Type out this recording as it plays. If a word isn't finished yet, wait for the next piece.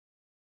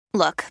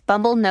Look,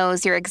 Bumble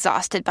knows you're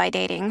exhausted by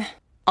dating.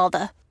 All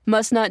the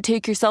must not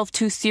take yourself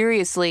too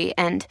seriously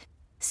and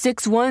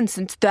 6'1"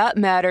 since that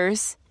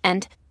matters.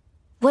 And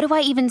what do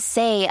I even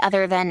say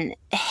other than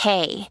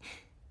hey?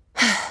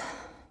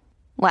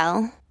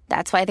 Well,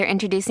 that's why they're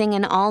introducing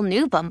an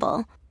all-new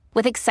Bumble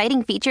with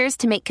exciting features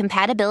to make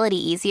compatibility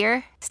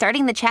easier,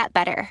 starting the chat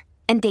better,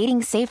 and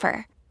dating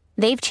safer.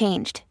 They've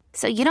changed,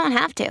 so you don't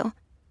have to.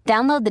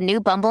 Download the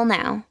new Bumble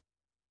now.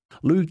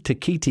 Lou Te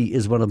Keeti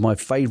is one of my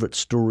favourite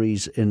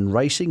stories in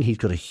racing. He's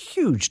got a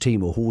huge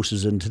team of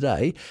horses in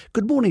today.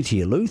 Good morning to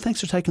you, Lou.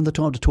 Thanks for taking the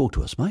time to talk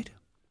to us, mate.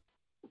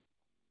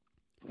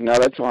 No,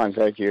 that's fine,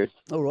 thank you.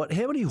 All right,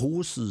 how many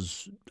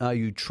horses are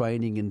you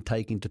training and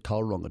taking to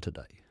Tauranga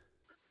today?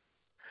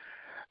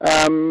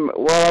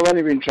 Well, I've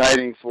only been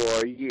training for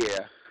a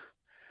year.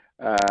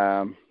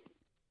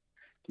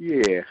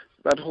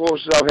 But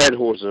horses, I've had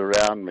horses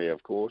around me,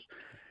 of course.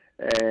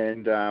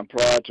 And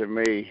prior to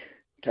me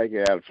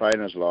taking out a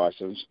trainer's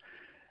license,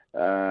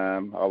 I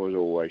was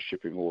always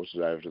shipping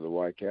horses over to the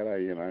Waikato,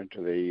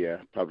 to the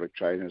public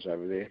trainers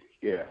over there.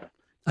 Yeah.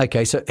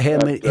 Okay, so how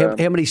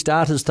many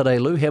starters today,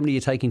 Lou? How many are you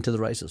taking to the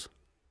races?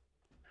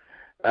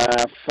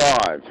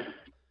 5.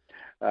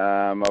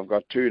 I've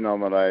got 2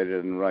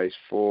 nominated in race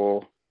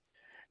 4,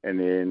 and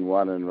then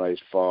 1 in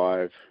race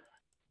 5,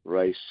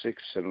 race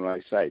 6, and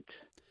race 8.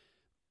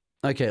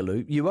 Okay,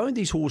 Lou, you own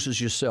these horses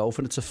yourself,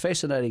 and it's a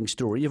fascinating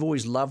story. You've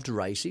always loved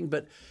racing,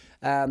 but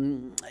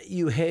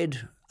you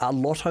had a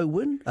lotto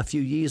win a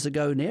few years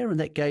ago now, and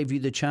that gave you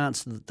the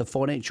chance, the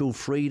financial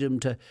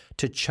freedom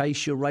to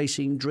chase your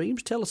racing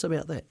dreams. Tell us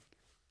about that.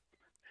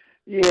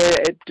 Yeah,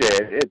 it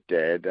did. It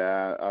did.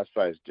 I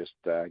suppose just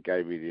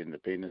gave me the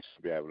independence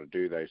to be able to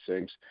do those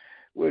things.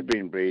 We've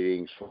been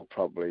breeding for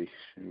probably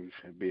the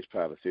best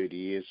part of 30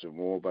 years or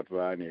more, but we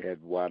only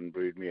had one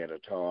brood mare at a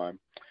time.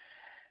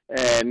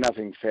 And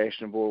nothing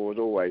fashionable. It was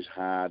always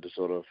hard to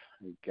sort of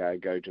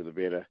go to the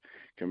better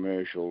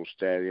commercial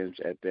stallions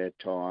at that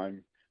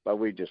time. But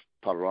we just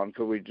put it on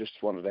because we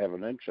just wanted to have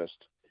an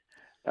interest.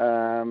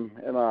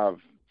 And I've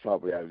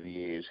probably over the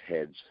years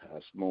had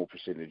a small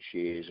percentage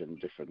shares in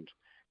different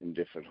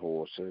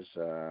horses.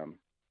 So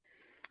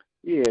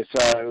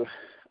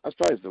I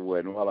suppose the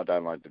win, while I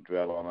don't like to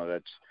dwell on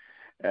it,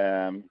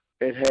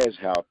 it has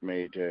helped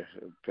me to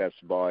perhaps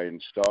buy in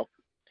stock.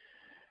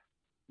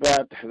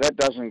 But that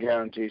doesn't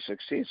guarantee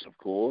success, of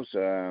course.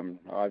 I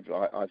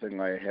think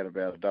I had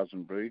about a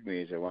dozen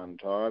broodmares at one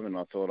time, and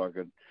I thought I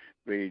could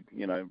breed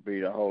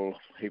a whole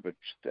heap of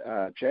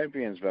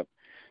champions, but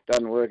it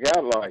doesn't work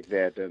out like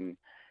that. And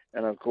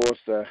of course,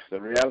 the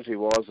reality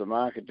was the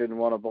market didn't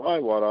want to buy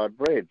what I'd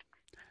bred.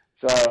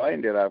 So I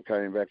ended up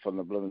coming back from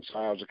the blooming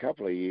sales a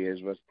couple of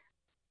years with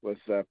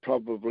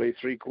probably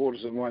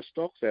 3/4 of my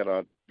stock that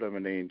I'd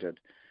blooming entered.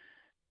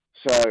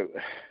 So,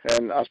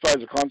 and I suppose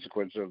the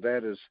consequence of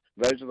that is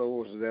those are the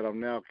horses that I'm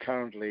now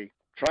currently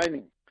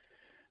training.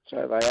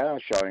 So they are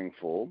showing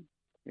form,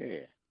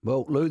 yeah.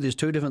 Well, Lou, there's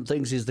 2 different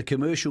things. There's the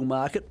commercial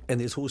market and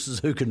there's horses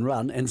who can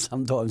run, and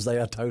sometimes they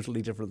are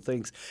totally different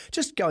things.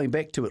 Just going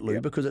back to it, Lou,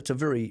 because it's a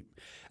very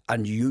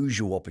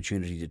unusual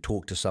opportunity to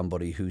talk to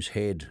somebody who's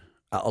had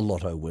a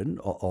lotto win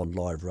on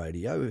live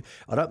radio.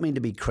 I don't mean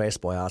to be crass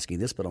by asking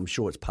this, but I'm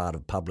sure it's part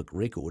of public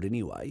record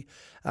anyway.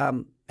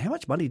 How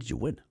much money did you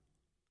win?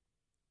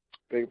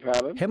 Beg your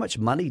pardon? How much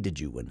money did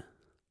you win?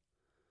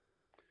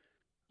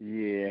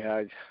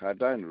 Yeah, I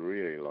don't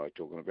really like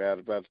talking about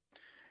it, but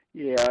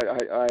yeah,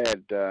 I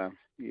had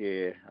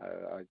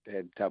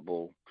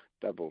double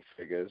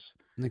figures.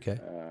 Okay.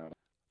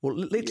 Well,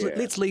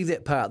 let's leave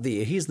that part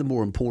there. Here's the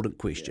more important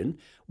question.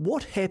 Yeah.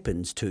 What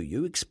happens to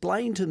you?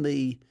 Explain to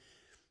me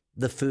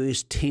the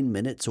first 10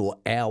 minutes or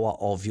hour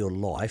of your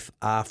life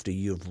after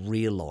you've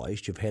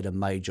realised you've had a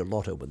major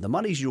lotto win. The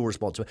money's your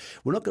responsibility.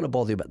 We're not going to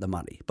bother you about the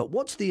money, but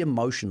what's the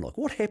emotion like?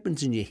 What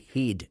happens in your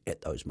head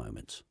at those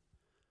moments?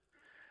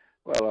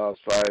 Well, I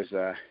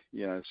suppose,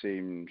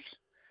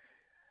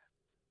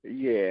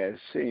 it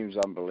seems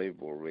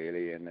unbelievable,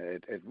 really, and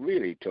it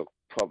really took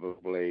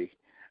probably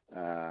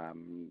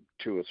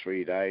 2 or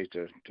 3 days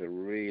to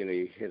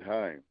really hit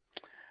home.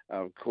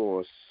 Of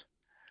course,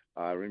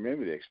 I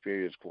remember the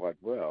experience quite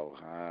well,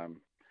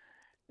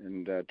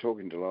 and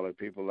talking to a lot of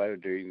people, they were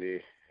doing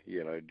their,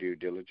 due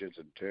diligence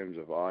in terms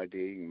of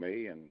IDing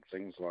me and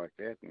things like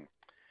that,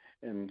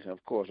 and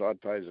of course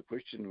I'd pose the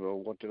question, well,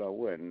 what did I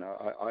win?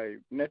 I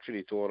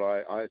naturally thought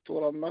I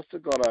thought I must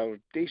have got a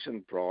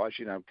decent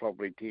price,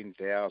 probably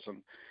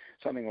 10,000,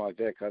 something like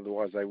that.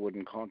 Otherwise they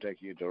wouldn't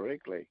contact you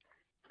directly.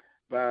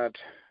 But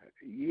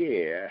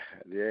yeah,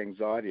 the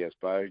anxiety, I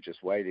suppose,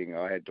 just waiting.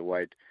 I had to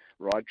wait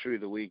right through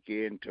the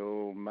weekend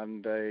till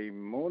Monday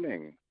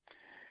morning,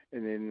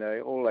 and then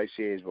all they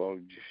say is, "Well,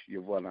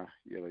 you won a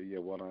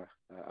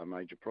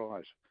major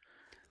prize."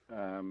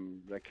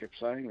 They kept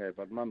saying that,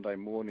 but Monday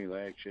morning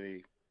they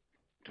actually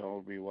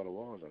told me what it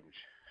was, and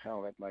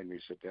how that made me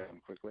sit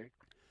down quickly.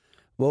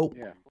 Well,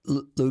 Yeah.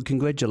 Lou,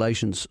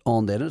 congratulations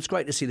on that. And it's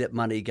great to see that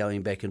money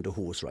going back into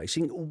horse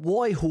racing.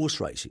 Why horse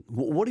racing?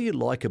 What do you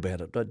like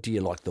about it? Do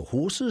you like the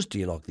horses? Do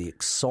you like the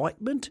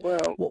excitement? Well,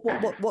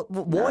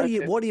 Why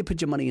no, do you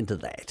put your money into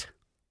that?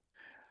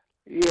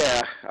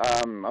 yeah.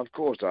 Of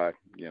course, I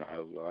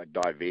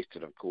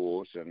divested, of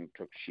course, and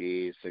took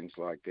shares, things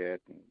like that,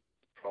 and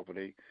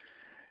property.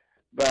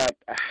 But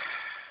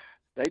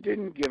they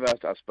didn't give us,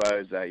 I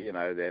suppose,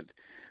 that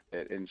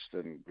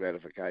instant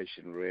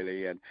gratification,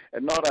 really. And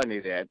not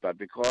only that, but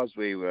because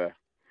we were,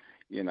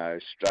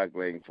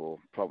 struggling for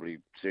probably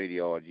 30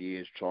 odd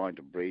years trying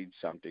to breed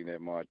something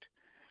that might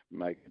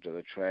make it to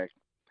the track,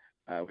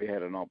 we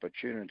had an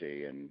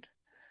opportunity, and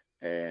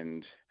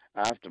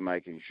after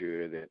making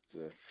sure that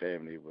the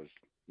family was,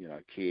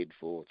 cared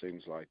for,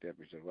 things like that,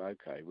 we said, well,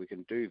 okay, we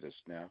can do this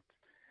now.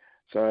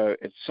 So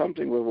it's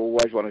something we've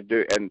always wanted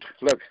to do. And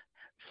look,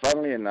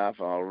 funnily enough,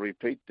 I'll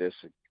repeat this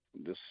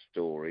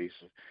story.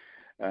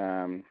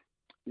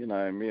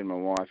 Me and my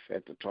wife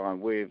at the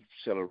time, we've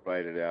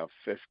celebrated our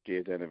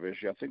 50th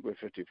anniversary. I think we're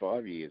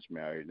 55 years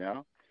married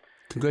now.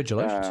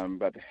 Congratulations.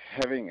 But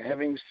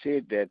having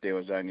said that, there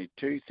was only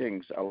two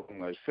things along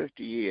those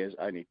 50 years,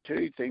 only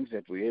two things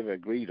that we ever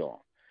agreed on,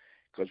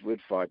 because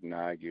we'd fight and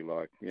argue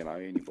like,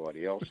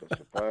 anybody else, I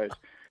suppose,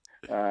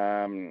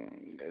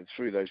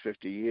 through those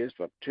 50 years.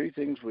 But two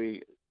things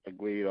we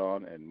agreed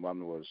on, and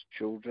one was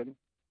children,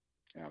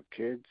 our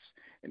kids,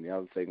 and the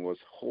other thing was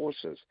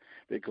horses,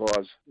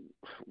 because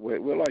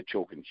we're like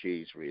chalk and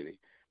cheese, really.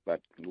 But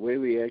where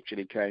we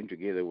actually came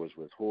together was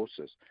with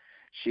horses.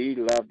 She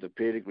loved the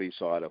pedigree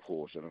side of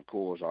horse, and of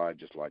course I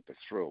just like the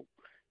thrill,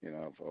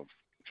 of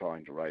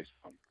trying to race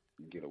one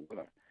and get a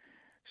winner.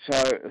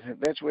 So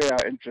that's where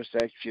our interests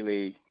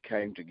actually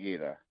came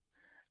together,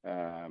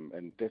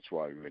 and that's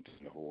why we went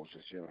into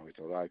horses. We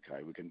thought,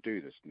 okay, we can do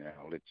this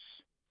now.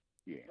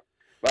 Yeah.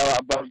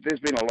 But there's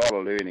been a lot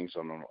of learnings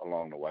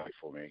along the way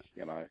for me,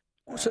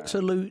 So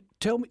Lou,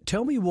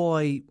 tell me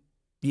why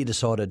you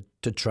decided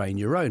to train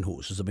your own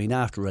horses. I mean,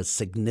 after a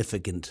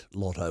significant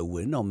lotto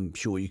win, I'm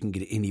sure you can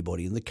get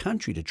anybody in the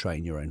country to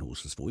train your own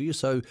horses for you.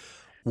 So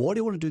why do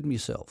you want to do them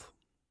yourself?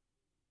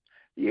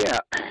 Yeah.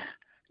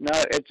 No,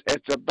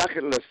 it's a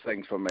bucket list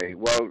thing for me.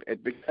 Well,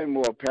 it became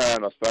more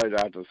apparent, I suppose,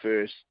 after the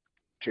first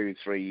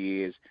 2-3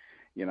 years,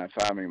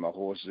 farming my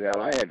horses out.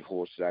 I had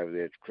horses over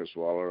there, Chris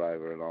Waller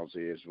over in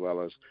Aussie, as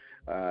well as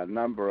a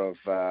number of,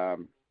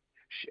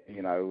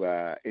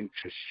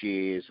 interest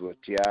shares with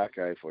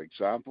Tiako, for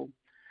example.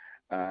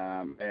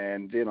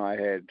 And then I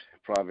had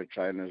private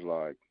trainers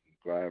like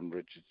Graham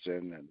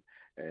Richardson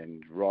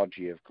and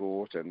Roger, of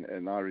course,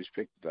 and I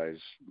respect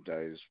those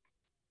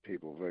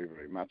people very,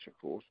 very much, of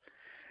course.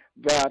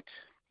 But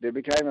there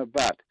became a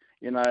but.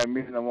 Me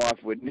and the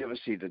wife would never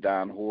see the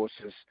darn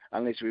horses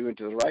unless we went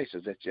to the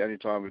races. That's the only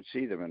time we'd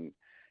see them. And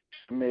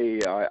to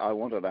me, I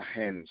wanted a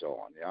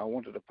hands-on. I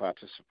wanted to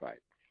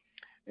participate.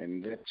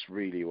 And that's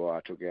really why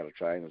I took out a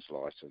trainer's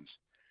license,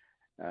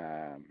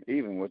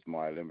 even with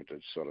my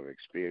limited sort of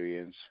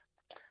experience.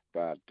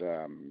 But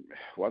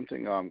one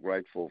thing I'm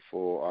grateful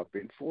for, I've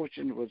been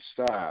fortunate with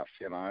staff.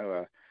 I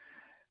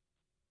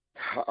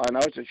know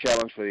it's a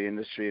challenge for the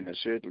industry, and it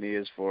certainly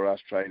is for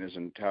us trainers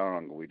in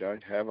Tauranga. We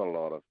don't have a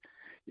lot of,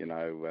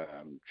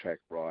 track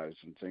riders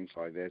and things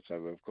like that, so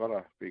we've got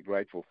to be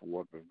grateful for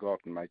what we've got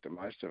and make the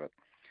most of it.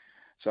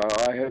 So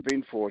I have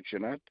been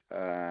fortunate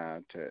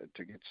to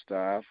get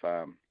staff,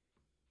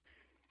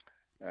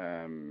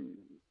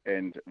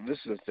 and this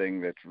is the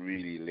thing that's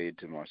really led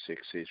to my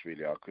success,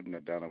 really. I couldn't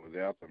have done it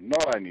without them.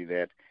 Not only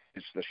that,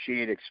 it's the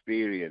shared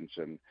experience,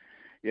 and,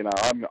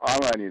 I'm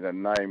only the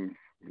name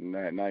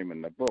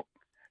in the book.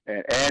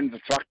 And the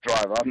truck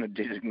driver. I'm the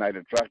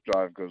designated truck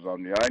driver because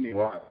I'm the only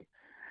one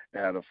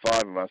out of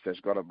 5 of us that's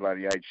got a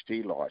bloody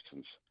HT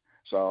license.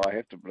 So I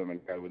have to blim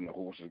and go when the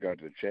horses go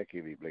to the track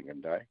every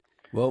blinking day.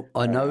 Well,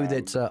 I know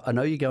I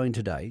know you're going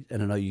today,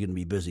 and I know you're going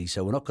to be busy,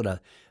 so we're not going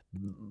to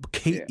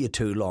keep you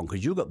too long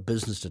because you've got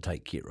business to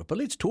take care of. But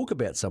let's talk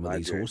about some of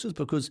these horses,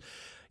 because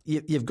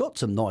you've got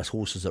some nice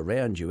horses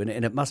around you, and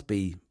it must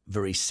be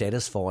very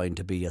satisfying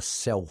to be a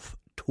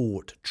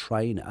self-taught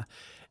trainer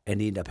and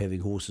end up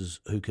having horses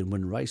who can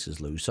win races,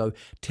 Lou. So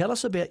tell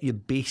us about your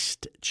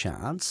best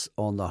chance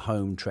on the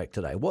home track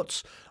today.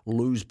 What's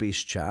Lou's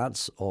best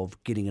chance of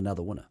getting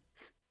another winner?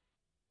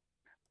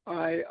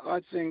 I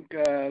think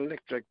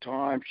Electric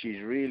Time,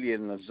 she's really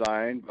in the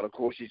zone, but of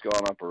course she's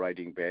gone up a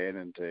rating band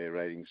into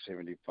rating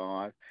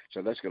 75,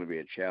 so that's going to be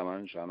a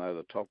challenge. I know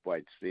the top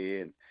weight's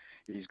there, and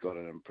he's got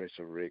an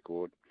impressive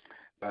record,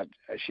 but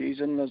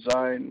she's in the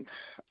zone.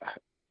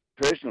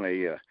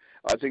 Personally,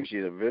 I think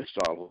she's a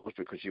versatile horse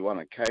because she won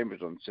at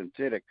Cambridge on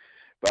synthetic,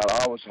 but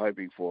I was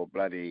hoping for a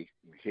bloody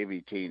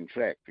heavy 10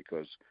 track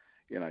because,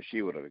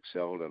 she would have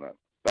excelled in it.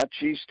 But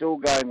she's still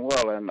going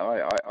well, and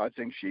I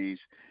think she's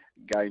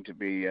going to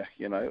be, a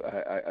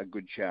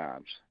good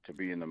chance to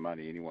be in the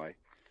money anyway.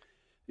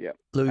 Yeah.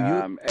 Lou,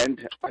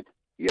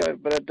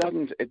 but it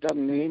doesn't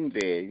end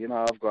there.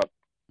 I've got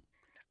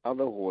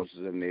other horses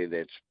in there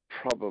that's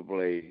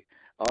probably,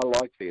 I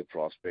like their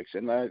prospects,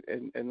 and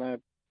they're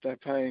they're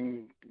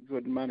paying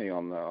good money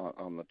on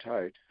the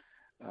tote.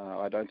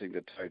 I don't think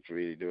the tote's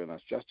really doing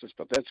us justice,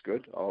 but that's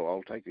good.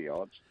 I'll take the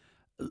odds.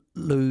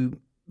 Lou,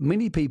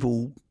 many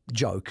people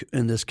joke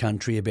in this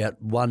country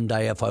about one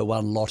day if I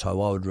won lotto,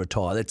 I would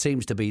retire. That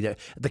seems to be the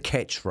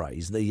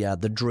catchphrase,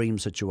 the dream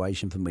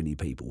situation for many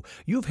people.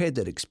 You've had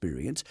that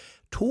experience.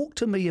 Talk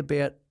to me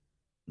about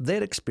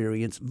that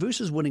experience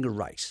versus winning a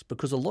race,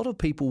 because a lot of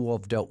people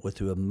I've dealt with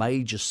who are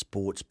major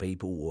sports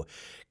people or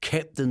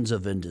captains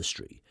of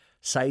industry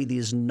say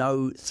there's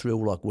no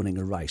thrill like winning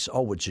a race. I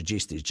would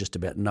suggest there's just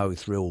about no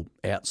thrill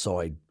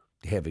outside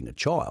having a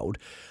child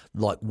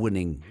like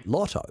winning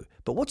lotto.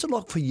 But what's it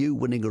like for you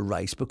winning a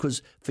race?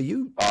 Because for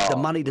you, the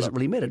money doesn't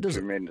really matter, does it?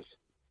 Tremendous.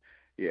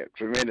 Yeah,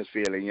 tremendous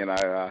feeling. You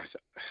know,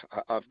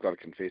 I've got to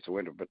confess, I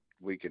went a bit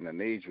weak in the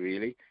knees,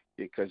 really,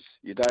 because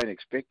you don't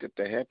expect it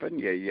to happen.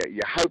 You're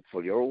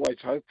hopeful. You're always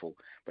hopeful,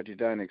 but you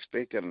don't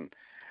expect it.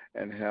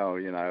 And how,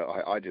 you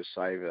know, I just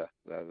savour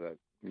the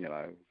you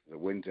know, the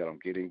wins that I'm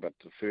getting, but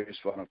the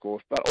first one, of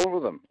course, but all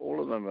of them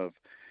have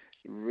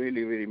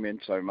really, really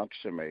meant so much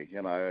to me,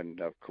 you know, and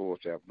of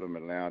course our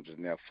Bloomin' Lounge is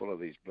now full of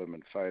these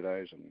Bloomin'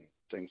 photos and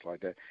things like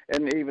that.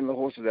 And even the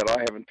horses that I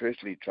haven't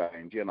personally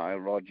trained, you know,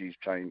 Roger's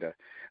trained a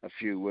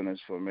few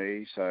winners for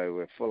me, so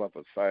we're full up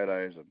with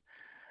photos. And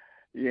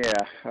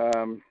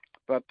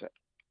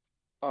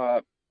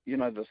you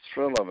know, the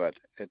thrill of it,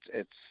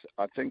 it's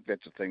I think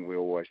that's the thing we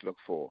always look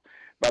for.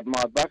 But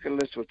my bucket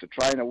list was to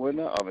train a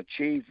winner. I've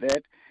achieved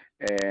that.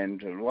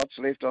 And what's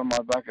left on my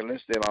bucket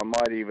list, then I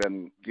might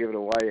even give it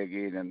away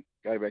again and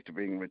go back to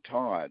being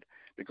retired,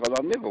 because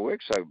I've never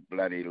worked so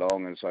bloody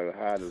long and so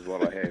hard as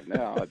what I have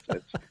now.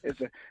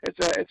 It's a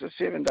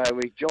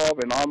 7-day-week job,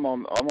 and I'm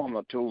on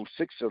the tools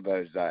 6 of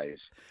those days.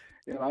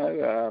 You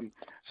know,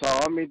 so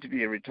I'm meant to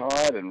be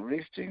retired and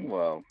resting.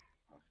 Well,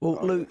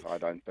 Lou, I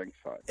don't think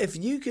so. If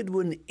you could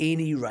win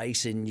any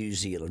race in New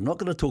Zealand, I'm not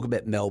going to talk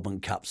about Melbourne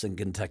Cups and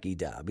Kentucky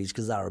Derbies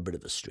because they're a bit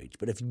of a stretch,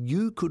 but if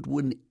you could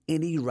win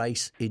any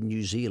race in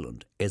New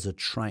Zealand as a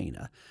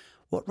trainer,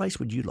 what race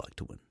would you like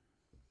to win?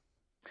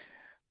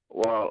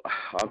 Well,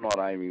 I'm not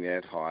aiming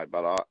that high,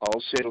 but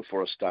I'll settle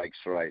for a stakes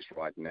race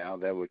right now.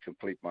 That would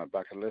complete my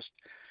bucket list.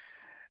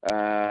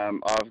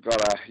 I've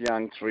got a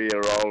young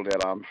 3-year-old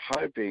that I'm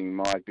hoping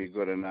might be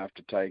good enough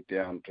to take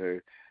down to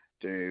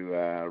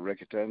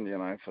Riccarton, you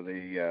know, for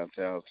the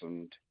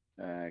 1,000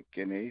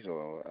 guineas,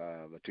 or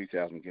the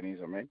 2,000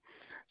 guineas, I mean.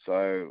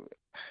 So,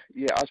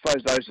 yeah, I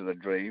suppose those are the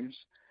dreams.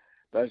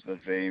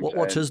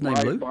 What's his name,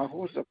 Lou? My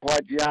horses are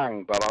quite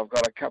young, but I've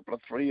got a couple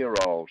of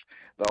 3-year-olds.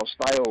 They'll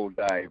stay all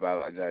day,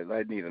 but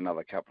they need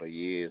another couple of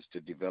years to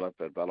develop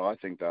it. But I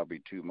think they'll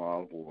be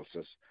 2-mile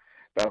horses.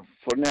 But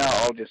for now,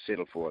 I'll just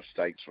settle for a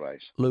stakes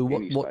race. Lou,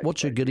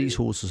 what's your Giddy's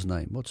horse's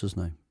name? What's his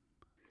name?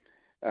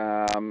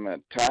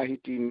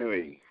 Tahiti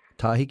Nui.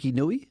 Tahiti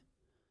Nui?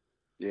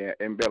 Yeah,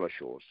 embellish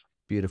horse.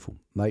 Beautiful,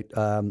 mate.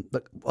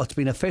 Look, it's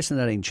been a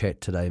fascinating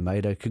chat today,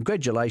 mate.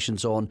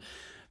 Congratulations on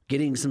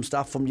getting some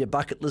stuff from your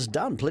bucket list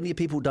done. Plenty of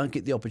people don't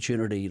get the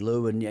opportunity,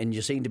 Lou, and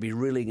you seem to be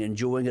really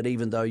enjoying it,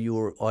 even though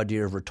your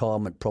idea of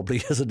retirement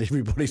probably isn't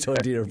everybody's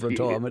idea of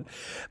retirement.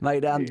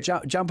 Mate,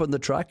 jump in the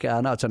truck.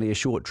 I know it's only a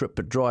short trip,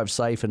 but drive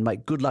safe, and,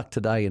 mate, good luck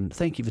today, and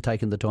thank you for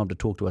taking the time to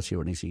talk to us here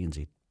on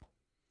SENZ.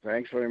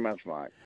 Thanks very much, Mike.